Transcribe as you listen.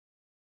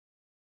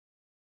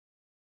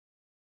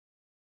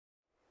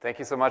Thank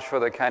you so much for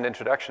the kind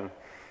introduction.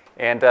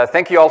 And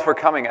thank you all for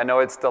coming. I know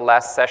it's the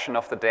last session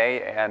of the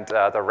day, and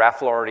the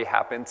raffle already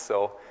happened,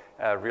 so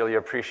really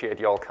appreciate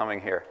you all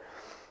coming here.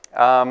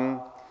 If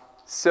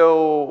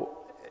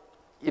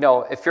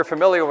you're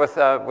familiar with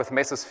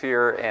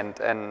Mesosphere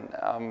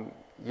and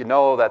you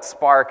know that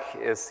Spark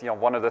is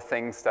one of the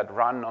things that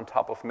run on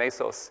top of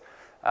Mesos.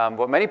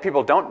 What many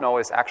people don't know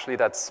is actually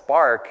that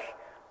Spark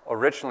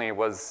originally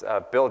was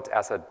built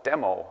as a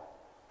demo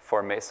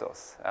for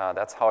Mesos.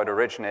 That's how it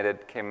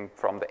originated, came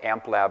from the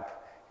AMP lab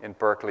in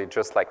Berkeley,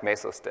 just like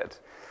Mesos did.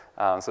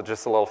 So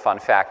just a little fun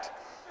fact.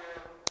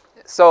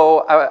 So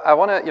I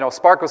want to,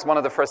 Spark was one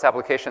of the first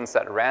applications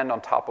that ran on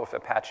top of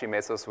Apache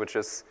Mesos, which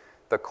is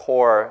the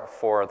core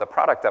for the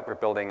product that we're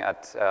building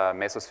at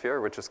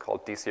Mesosphere, which is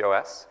called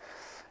DCOs.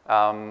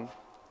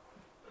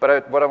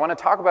 But what I want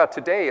to talk about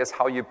today is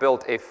how you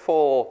build a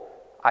full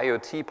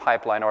IoT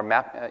pipeline or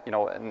map,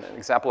 an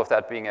example of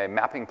that being a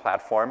mapping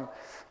platform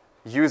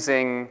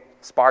using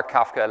Spark,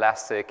 Kafka,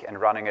 Elastic, and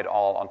running it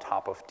all on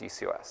top of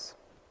DCOs.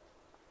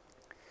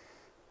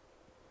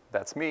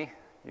 That's me.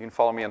 You can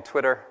follow me on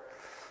Twitter.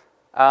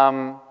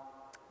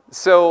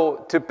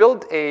 So to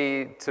build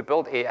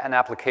an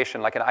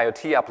application like an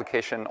IoT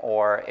application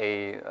or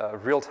a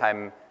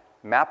real-time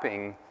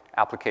mapping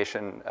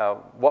application,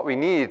 what we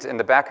need in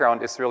the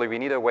background is really we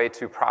need a way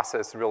to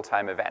process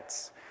real-time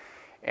events.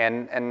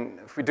 And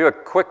if we do a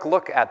quick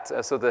look at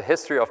the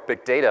history of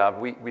big data,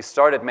 we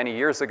started many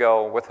years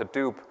ago with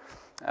Hadoop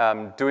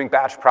doing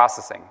batch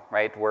processing,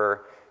 right,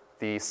 where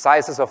the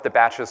sizes of the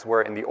batches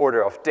were in the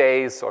order of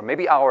days or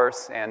maybe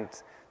hours, and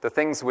the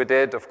things we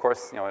did, of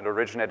course, it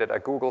originated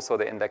at Google, so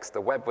they indexed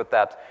the web with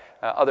that.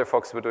 Other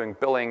folks were doing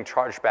billing,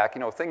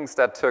 chargeback, things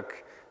that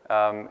took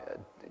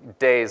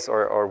days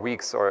or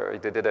weeks, or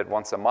they did it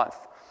once a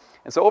month.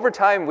 And so over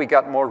time, we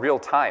got more real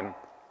time.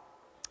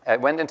 It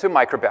went into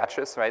micro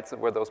batches, right, so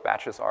where those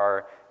batches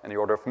are in the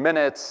order of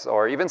minutes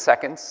or even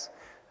seconds.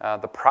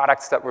 The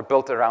products that were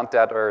built around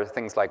that are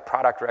things like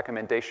product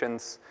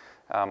recommendations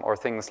or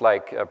things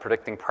like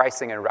predicting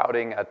pricing and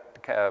routing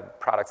at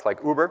products like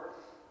Uber.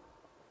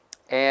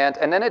 And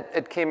then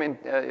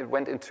it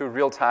went into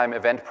real-time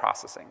event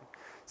processing.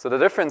 So the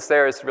difference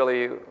there is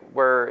really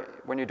where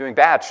when you're doing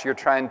batch, you're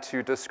trying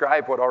to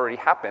describe what already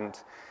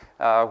happened,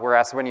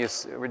 whereas when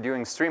you're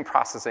doing stream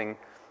processing,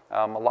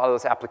 a lot of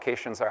those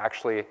applications are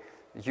actually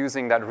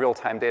using that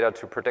real-time data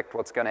to predict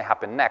what's going to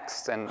happen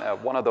next. And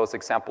one of those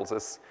examples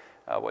is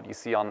what you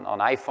see on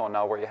iPhone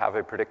now, where you have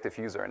a predictive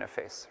user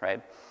interface, right?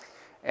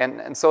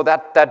 And so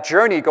that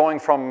journey going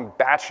from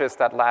batches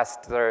that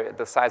last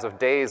the size of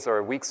days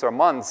or weeks or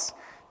months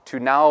to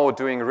now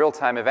doing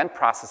real-time event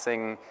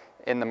processing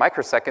in the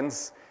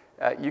microseconds,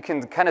 you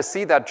can kind of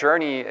see that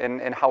journey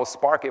in how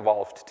Spark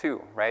evolved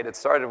too, right? It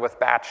started with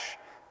batch,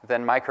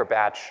 then micro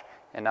batch,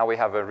 and now we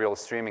have a real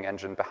streaming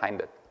engine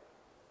behind it.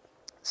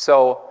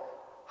 So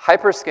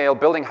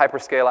building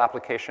hyperscale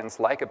applications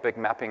like a big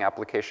mapping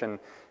application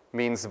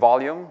means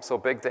volume, so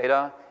big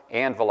data,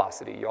 and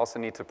velocity. You also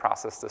need to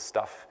process this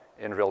stuff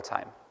in real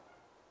time.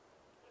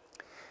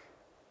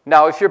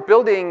 Now, if you're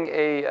building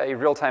a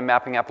real-time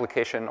mapping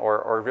application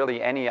or really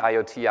any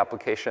IoT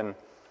application,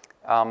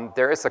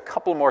 there is a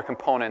couple more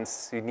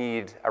components you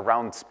need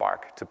around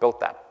Spark to build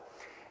that.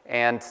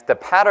 And the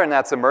pattern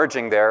that's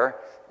emerging there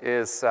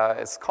is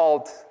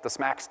called the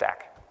SMAC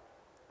stack.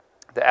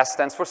 The S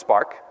stands for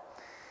Spark.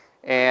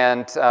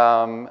 And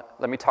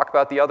let me talk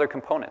about the other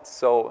components.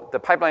 So the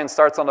pipeline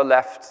starts on the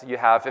left. You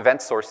have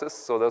event sources.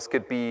 So those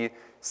could be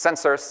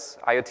sensors,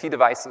 IoT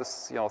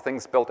devices,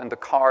 things built into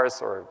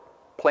cars or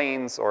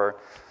planes or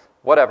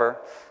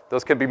whatever.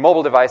 Those could be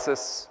mobile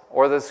devices,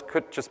 or this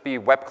could just be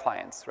web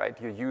clients, right?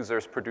 Your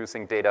users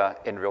producing data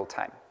in real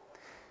time.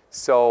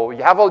 So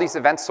you have all these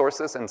event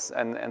sources, and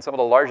some of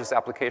the largest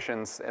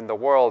applications in the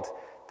world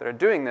that are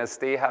doing this,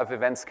 they have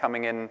events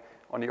coming in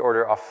on the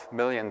order of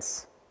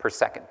millions per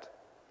second.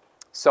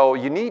 So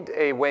you need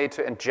a way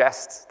to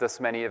ingest this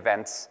many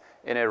events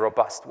in a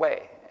robust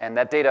way. And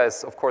that data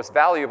is, of course,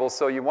 valuable,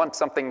 so you want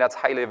something that's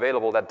highly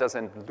available that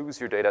doesn't lose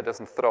your data,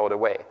 doesn't throw it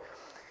away.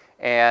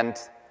 And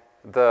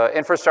the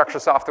infrastructure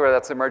software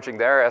that's emerging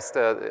there as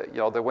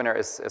the winner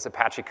is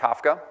Apache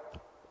Kafka.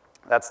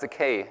 That's the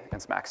K in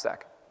SMAC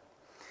stack.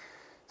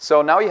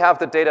 So now you have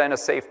the data in a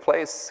safe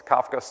place.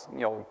 Kafka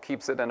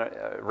keeps it and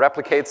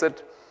replicates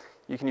it.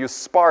 You can use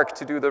Spark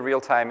to do the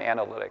real-time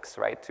analytics,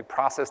 right? To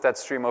process that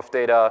stream of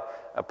data,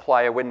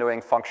 apply a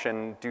windowing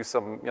function, do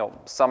some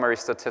summary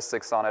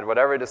statistics on it,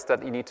 whatever it is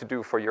that you need to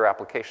do for your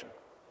application.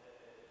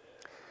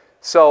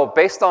 So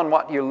based on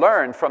what you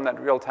learned from that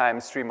real-time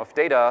stream of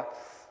data,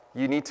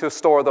 you need to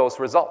store those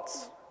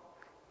results.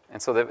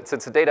 And so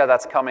since the data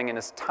that's coming in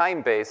is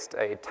time-based,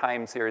 a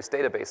time series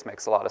database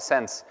makes a lot of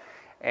sense.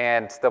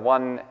 And the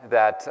one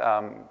that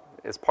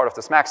is part of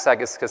the SMAC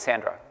stack is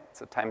Cassandra.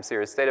 It's a time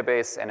series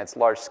database, and it's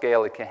large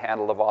scale. It can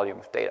handle the volume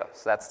of data.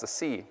 So that's the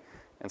C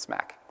in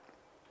SMAC.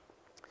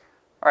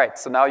 All right,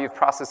 so now you've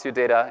processed your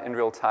data in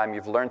real time.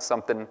 You've learned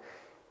something.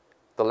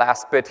 The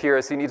last bit here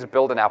is you need to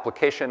build an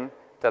application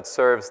that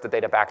serves the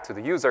data back to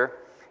the user.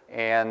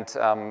 And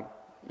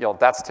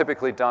that's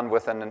typically done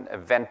with an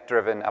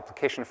event-driven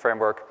application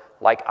framework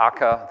like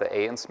Akka, the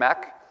A in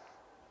SMAC,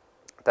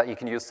 that you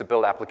can use to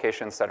build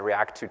applications that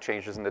react to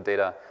changes in the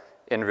data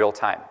in real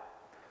time.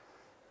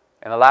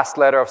 And the last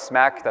letter of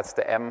SMAC, that's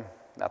the M,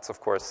 that's of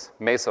course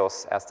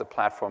Mesos as the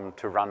platform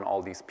to run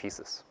all these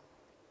pieces.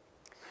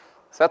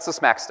 So that's the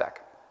SMAC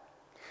stack.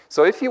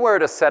 So if you were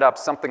to set up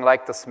something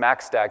like the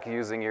SMAC stack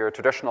using your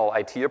traditional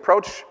IT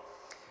approach,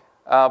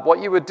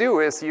 what you would do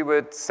is you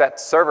would set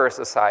servers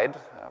aside,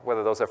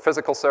 whether those are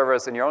physical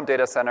servers in your own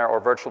data center or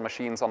virtual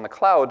machines on the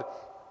cloud,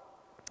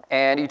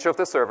 and each of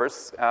the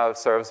servers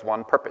serves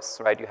one purpose,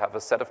 right? You have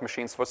a set of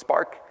machines for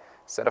Spark,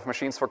 a set of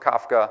machines for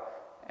Kafka,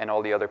 and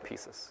all the other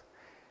pieces.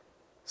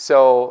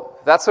 So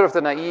that's sort of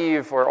the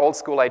naive or old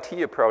school IT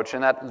approach,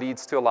 and that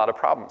leads to a lot of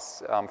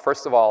problems.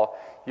 First of all,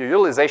 your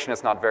utilization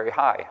is not very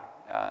high.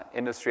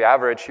 Industry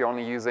average, you're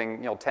only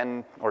using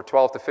 10 or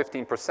 12 to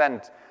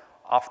 15%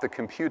 of the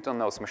compute on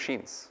those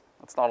machines.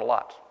 That's not a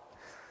lot.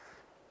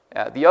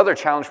 The other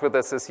challenge with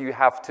this is you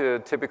have to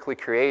typically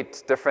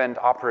create different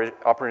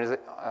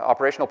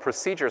operational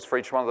procedures for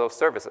each one of those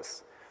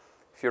services.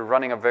 If you're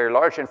running a very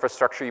large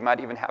infrastructure, you might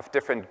even have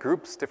different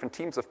groups, different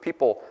teams of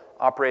people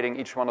operating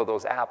each one of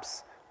those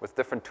apps with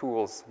different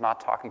tools, not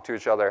talking to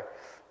each other.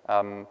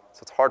 So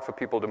it's hard for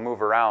people to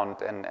move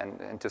around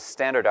and to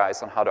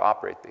standardize on how to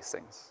operate these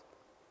things.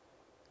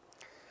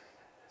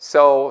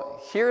 So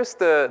here's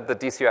the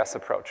DCOs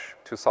approach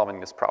to solving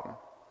this problem.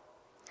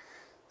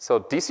 So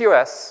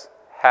DCOs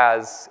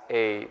has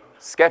a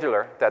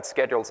scheduler that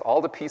schedules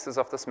all the pieces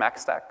of the SMAC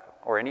stack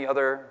or any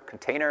other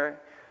container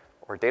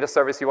or data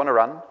service you want to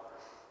run,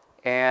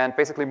 and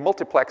basically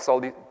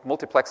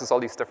multiplexes all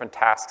these different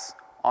tasks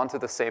onto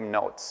the same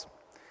nodes.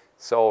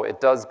 So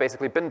it does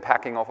basically bin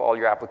packing of all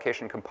your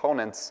application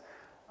components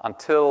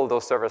until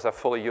those servers are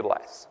fully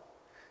utilized.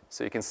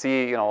 So you can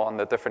see, on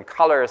the different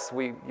colors,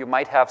 you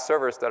might have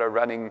servers that are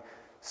running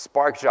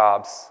Spark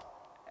jobs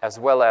as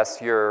well as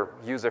your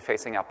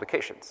user-facing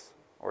applications,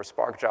 or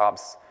Spark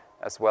jobs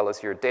as well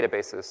as your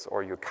databases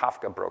or your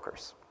Kafka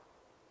brokers.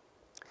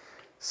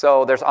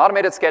 So there's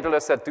automated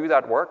schedulers that do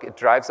that work. It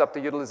drives up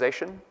the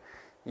utilization.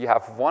 You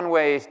have one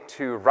way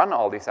to run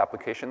all these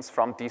applications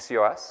from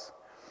DCOs,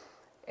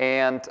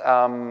 and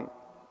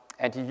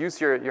you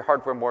use your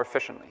hardware more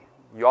efficiently.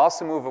 You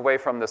also move away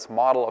from this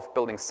model of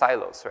building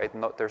silos, right?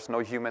 There's no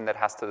human that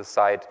has to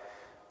decide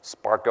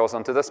Spark goes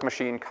onto this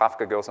machine,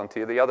 Kafka goes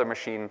onto the other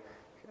machine,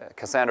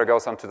 Cassandra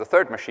goes onto the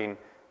third machine.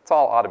 It's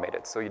all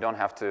automated, so you don't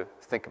have to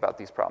think about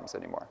these problems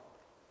anymore.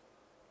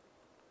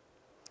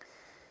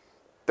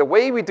 The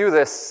way we do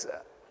this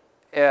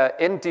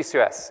in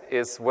DCOs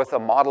is with a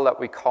model that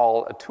we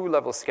call a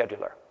two-level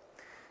scheduler.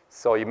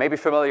 So you may be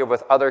familiar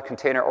with other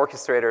container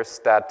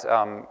orchestrators that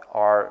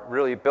are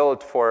really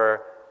built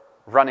for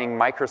running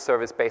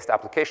microservice-based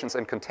applications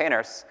in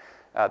containers.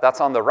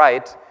 That's on the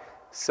right.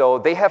 So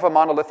they have a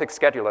monolithic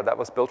scheduler that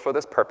was built for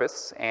this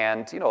purpose,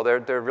 and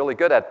they're really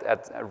good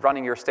at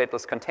running your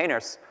stateless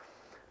containers.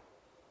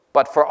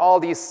 But for all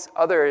these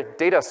other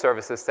data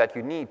services that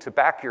you need to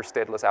back your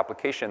stateless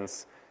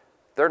applications,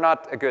 they're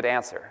not a good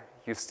answer.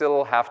 You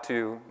still have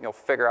to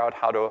figure out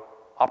how to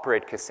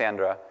operate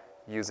Cassandra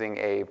using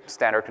a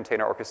standard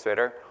container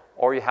orchestrator,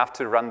 or you have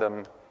to run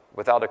them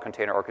without a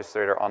container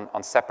orchestrator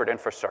on separate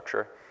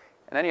infrastructure.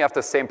 And then you have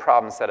the same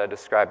problems that I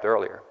described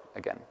earlier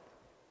again.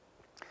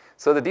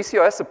 So the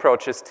DCOs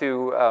approach is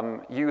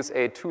to use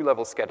a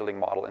two-level scheduling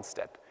model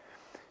instead.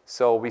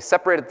 So we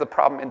separated the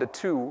problem into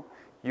two.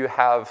 You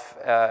have,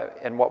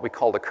 in what we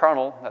call the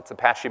kernel, that's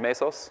Apache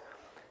Mesos,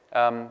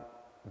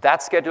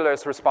 that scheduler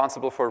is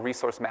responsible for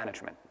resource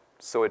management.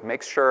 So it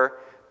makes sure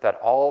that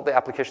all the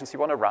applications you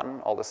want to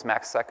run, all the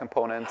SMAC stack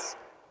components,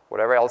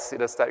 whatever else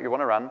it is that you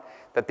want to run,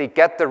 that they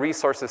get the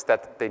resources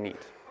that they need.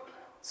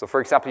 So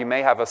for example, you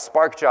may have a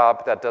Spark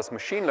job that does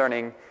machine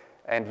learning,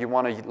 and you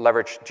want to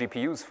leverage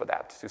GPUs for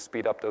that to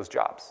speed up those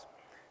jobs.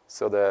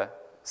 So the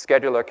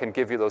scheduler can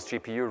give you those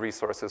GPU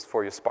resources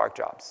for your Spark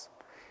jobs.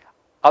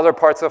 Other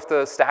parts of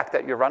the stack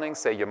that you're running,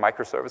 say your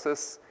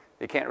microservices,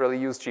 they can't really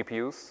use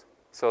GPUs,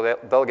 so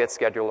they'll get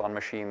scheduled on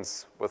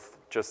machines with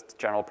just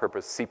general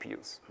purpose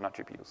CPUs, not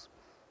GPUs.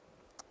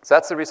 So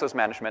that's the resource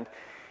management.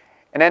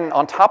 And then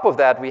on top of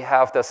that, we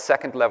have the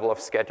second level of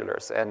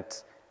schedulers. And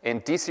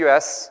in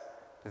DCOs,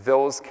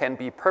 those can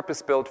be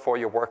purpose-built for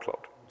your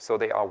workload. So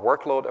they are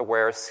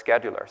workload-aware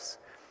schedulers.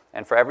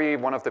 And for every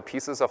one of the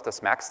pieces of the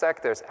SMAC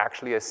stack, there's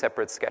actually a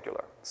separate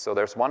scheduler. So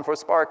there's one for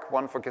Spark,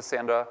 one for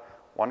Cassandra,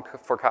 one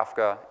for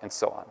Kafka, and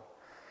so on.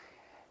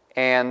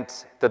 And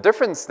the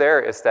difference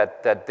there is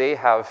that they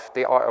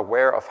are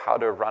aware of how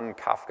to run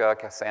Kafka,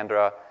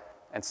 Cassandra,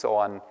 and so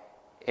on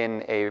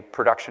in a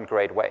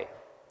production-grade way.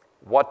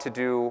 What to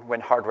do when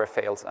hardware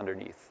fails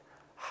underneath,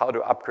 how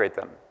to upgrade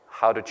them,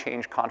 how to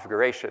change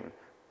configuration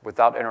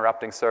without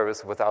interrupting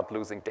service, without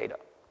losing data.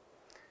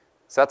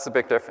 So that's the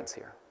big difference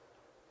here.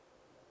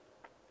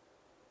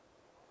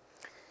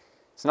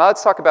 So now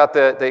let's talk about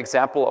the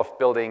example of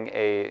building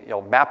a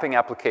mapping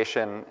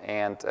application,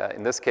 and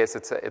in this case,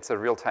 it's a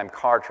real-time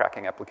car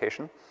tracking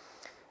application.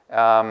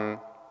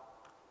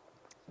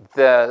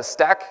 The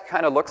stack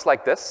kind of looks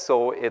like this.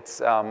 So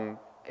it's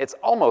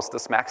almost a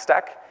SMAC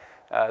stack.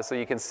 So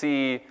you can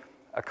see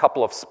a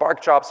couple of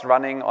Spark jobs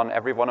running on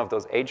every one of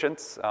those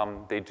agents.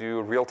 They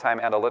do real-time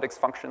analytics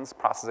functions,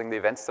 processing the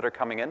events that are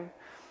coming in.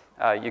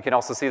 You can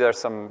also see there's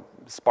some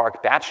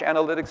Spark batch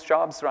analytics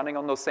jobs running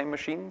on those same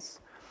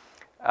machines.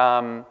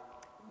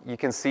 You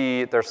can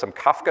see there's some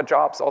Kafka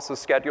jobs also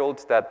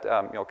scheduled that,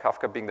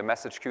 Kafka being the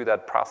message queue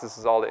that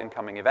processes all the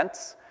incoming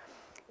events.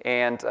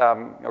 And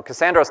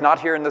Cassandra is not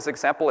here in this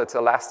example, it's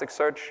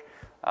Elasticsearch.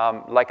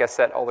 Like I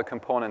said, all the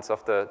components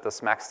of the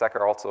SMAC stack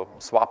are also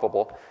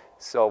swappable.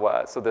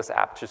 So this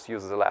app just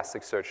uses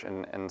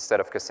Elasticsearch instead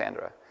of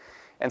Cassandra.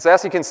 And so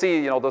as you can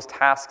see, those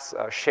tasks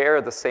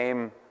share the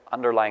same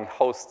underlying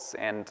hosts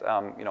and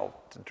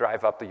to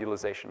drive up the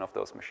utilization of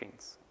those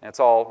machines. And it's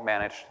all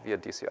managed via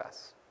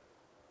DCOs.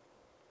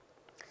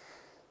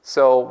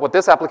 So what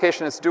this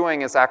application is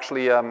doing is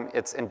actually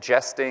it's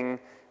ingesting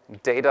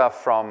data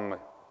from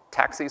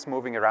taxis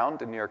moving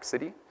around in New York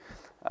City.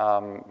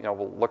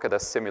 We'll look at a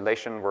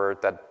simulation where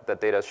that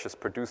data is just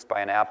produced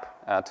by an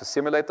app to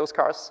simulate those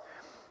cars.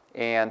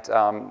 And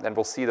then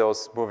we'll see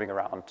those moving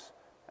around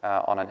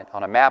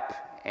on a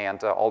map,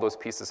 and all those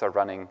pieces are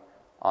running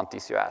on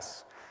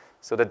DCOs.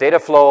 So the data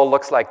flow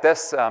looks like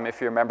this. If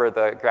you remember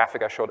the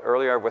graphic I showed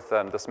earlier with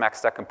the SMAC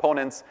stack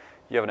components,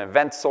 you have an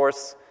event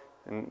source.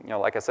 And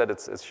like I said,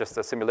 it's just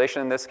a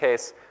simulation in this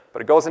case.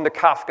 But it goes into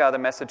Kafka, the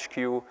message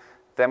queue.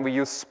 Then we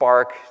use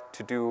Spark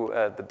to do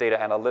the data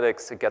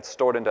analytics. It gets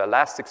stored into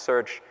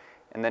Elasticsearch.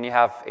 And then you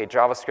have a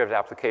JavaScript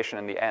application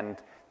in the end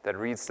that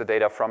reads the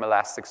data from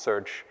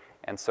Elasticsearch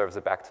and serves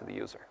it back to the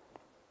user.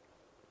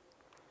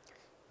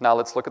 Now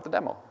let's look at the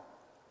demo.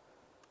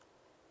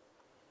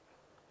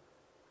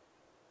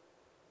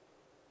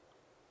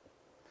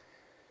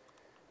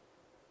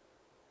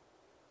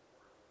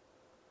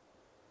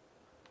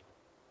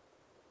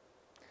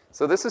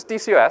 So this is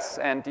DCOs,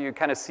 and you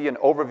kind of see an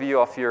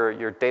overview of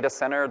your data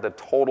center, the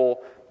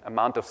total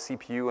amount of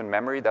CPU and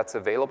memory that's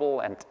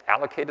available and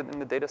allocated in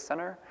the data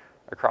center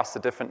across the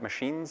different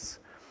machines.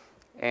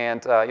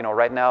 And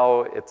right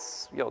now,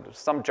 it's there's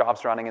some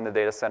jobs running in the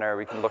data center.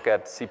 We can look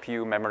at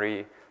CPU,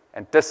 memory,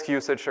 and disk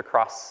usage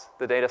across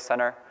the data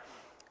center.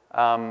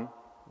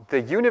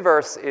 The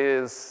universe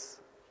is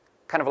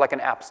kind of like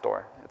an app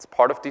store. It's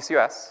part of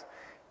DCOs,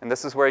 and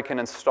this is where you can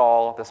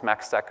install the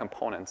SMAC stack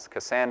components,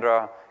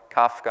 Cassandra,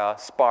 Kafka,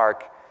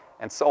 Spark,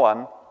 and so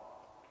on.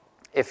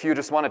 If you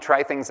just want to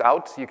try things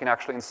out, you can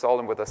actually install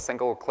them with a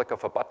single click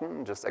of a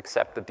button, just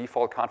accept the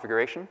default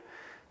configuration.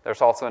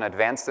 There's also an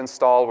advanced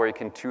install where you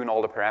can tune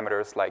all the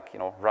parameters, like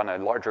run a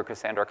larger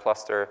Cassandra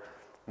cluster,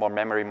 more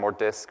memory, more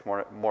disk,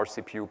 more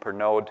CPU per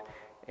node,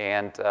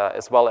 and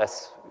as well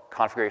as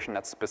configuration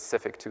that's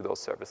specific to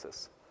those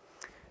services.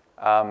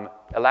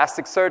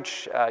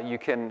 Elasticsearch, you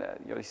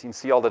can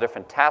see all the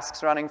different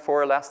tasks running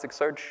for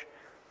Elasticsearch.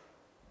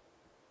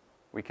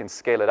 We can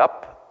scale it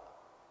up.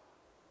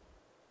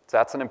 So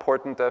that's an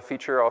important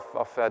feature of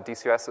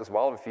DCOs as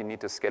well. If you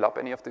need to scale up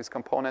any of these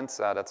components,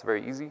 that's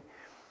very easy.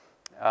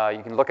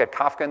 You can look at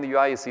Kafka in the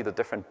UI. You see the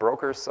different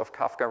brokers of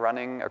Kafka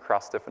running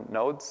across different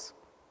nodes.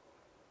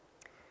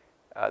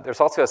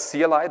 There's also a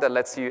CLI that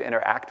lets you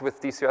interact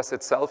with DCOs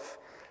itself,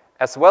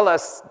 as well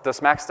as the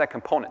SMAC stack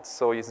components.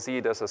 So you can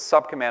see there's a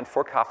subcommand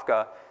for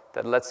Kafka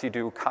that lets you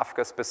do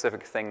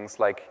Kafka-specific things,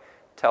 like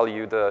tell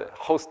you the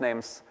host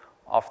names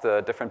of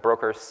the different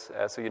brokers,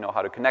 so you know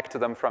how to connect to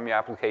them from your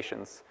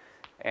applications.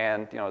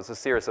 And there's a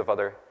series of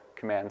other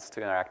commands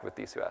to interact with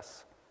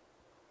DCOs.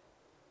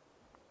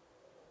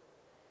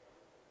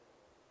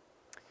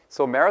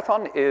 So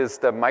Marathon is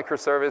the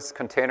microservice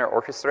container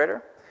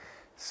orchestrator.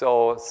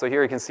 So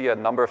here you can see a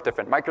number of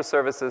different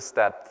microservices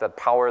that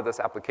power this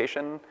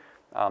application,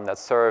 that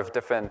serve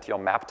different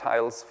map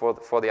tiles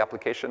for the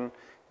application.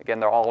 Again,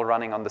 they're all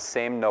running on the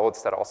same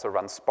nodes that also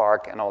run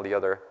Spark and all the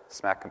other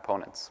SMAC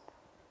components.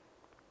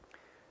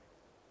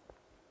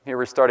 Here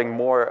we're starting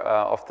more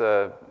of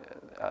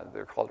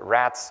they're called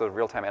RATs, so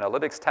real-time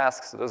analytics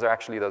tasks. So those are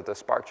actually the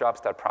Spark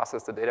jobs that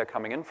process the data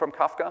coming in from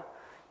Kafka.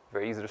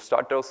 Very easy to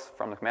start those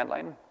from the command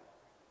line.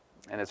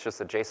 And it's just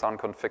a JSON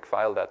config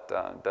file that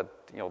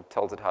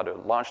tells it how to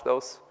launch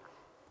those.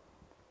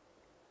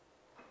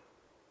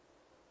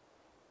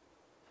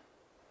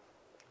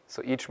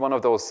 So each one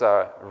of those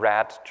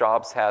RAT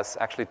jobs has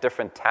actually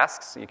different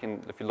tasks. If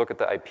you look at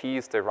the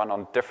IPs, they run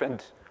on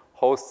different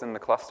hosts in the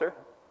cluster.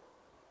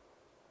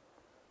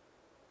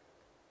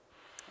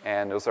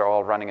 And those are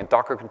all running in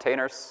Docker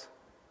containers.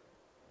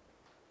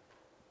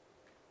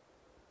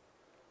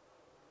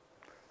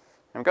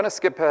 I'm going to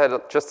skip ahead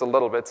just a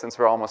little bit since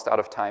we're almost out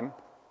of time.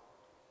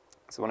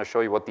 So I want to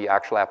show you what the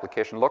actual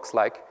application looks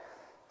like.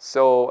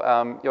 So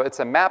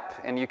it's a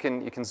map, and you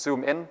can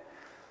zoom in.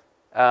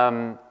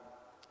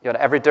 At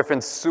every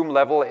different zoom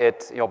level,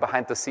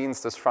 behind the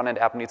scenes, this front-end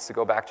app needs to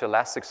go back to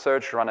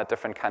Elasticsearch, run a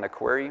different kind of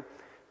query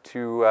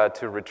to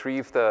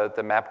retrieve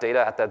the map data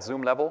at that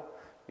zoom level.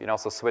 You can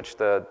also switch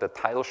the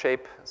tile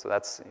shape. So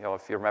that's,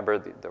 if you remember,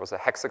 there was a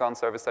hexagon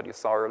service that you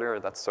saw earlier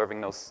that's serving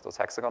those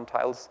hexagon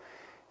tiles.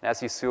 And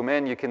as you zoom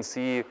in, you can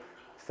see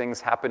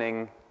things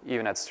happening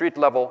even at street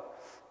level.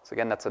 So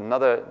again, that's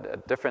another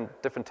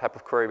different type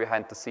of query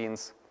behind the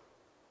scenes.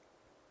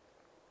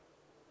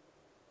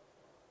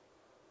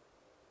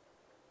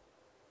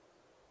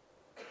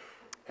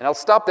 And I'll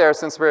stop there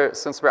since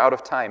we're out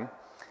of time.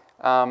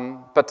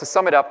 But to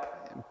sum it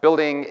up,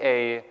 building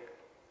a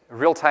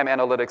real-time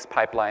analytics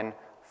pipeline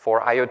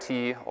for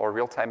IoT or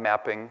real-time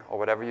mapping or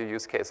whatever your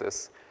use case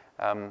is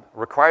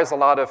requires a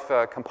lot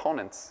of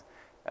components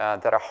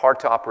that are hard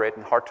to operate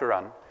and hard to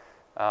run.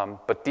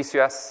 But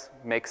DCOS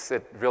makes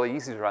it really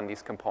easy to run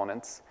these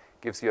components,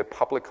 gives you a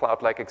public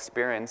cloud-like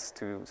experience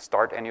to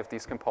start any of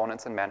these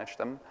components and manage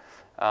them.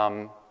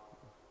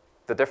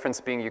 The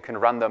difference being you can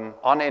run them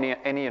on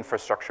any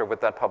infrastructure with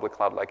that public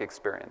cloud-like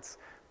experience,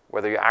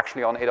 whether you're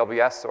actually on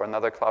AWS or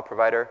another cloud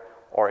provider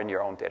or in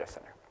your own data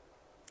center.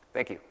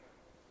 Thank you.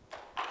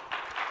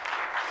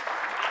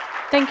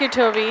 Thank you,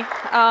 Tobi.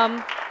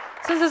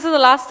 Since this is the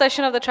last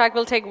session of the track,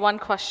 we'll take one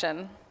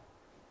question.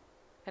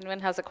 Anyone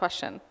has a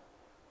question?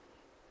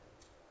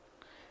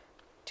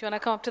 Do you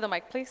want to come up to the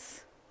mic,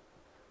 please?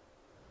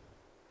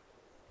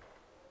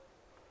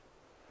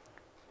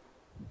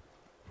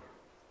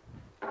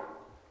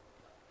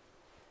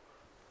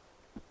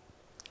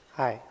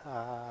 Hi.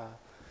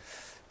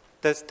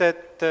 Does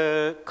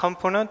the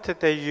component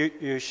that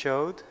you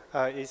showed,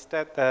 is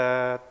that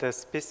the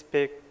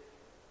specific,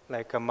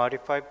 like a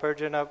modified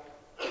version of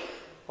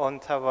on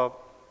top of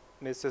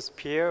Mrs.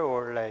 Peer,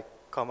 or like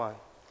common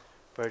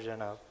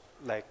version of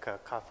like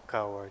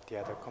Kafka or the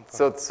other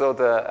components? So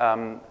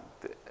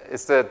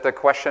is the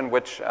question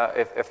which,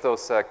 if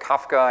those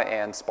Kafka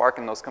and Spark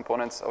and those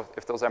components,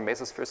 if those are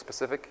Mesosphere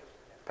specific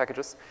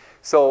packages?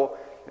 So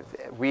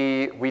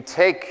we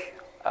take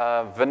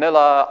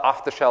vanilla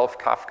off-the-shelf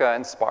Kafka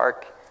and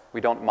Spark. We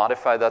don't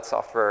modify that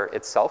software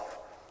itself.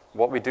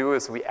 What we do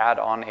is we add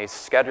on a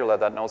scheduler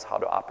that knows how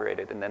to operate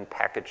it and then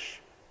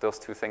package those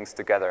two things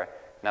together.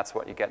 And that's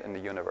what you get in the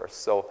universe.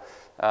 So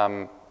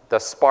the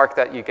Spark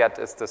that you get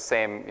is the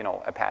same,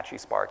 Apache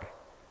Spark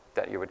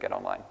that you would get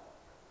online.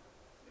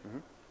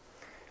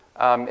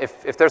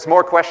 If there's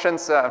more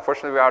questions,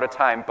 unfortunately we're out of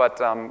time, but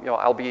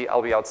I'll be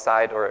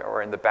outside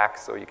or in the back,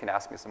 so you can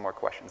ask me some more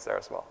questions there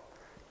as well.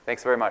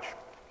 Thanks very much.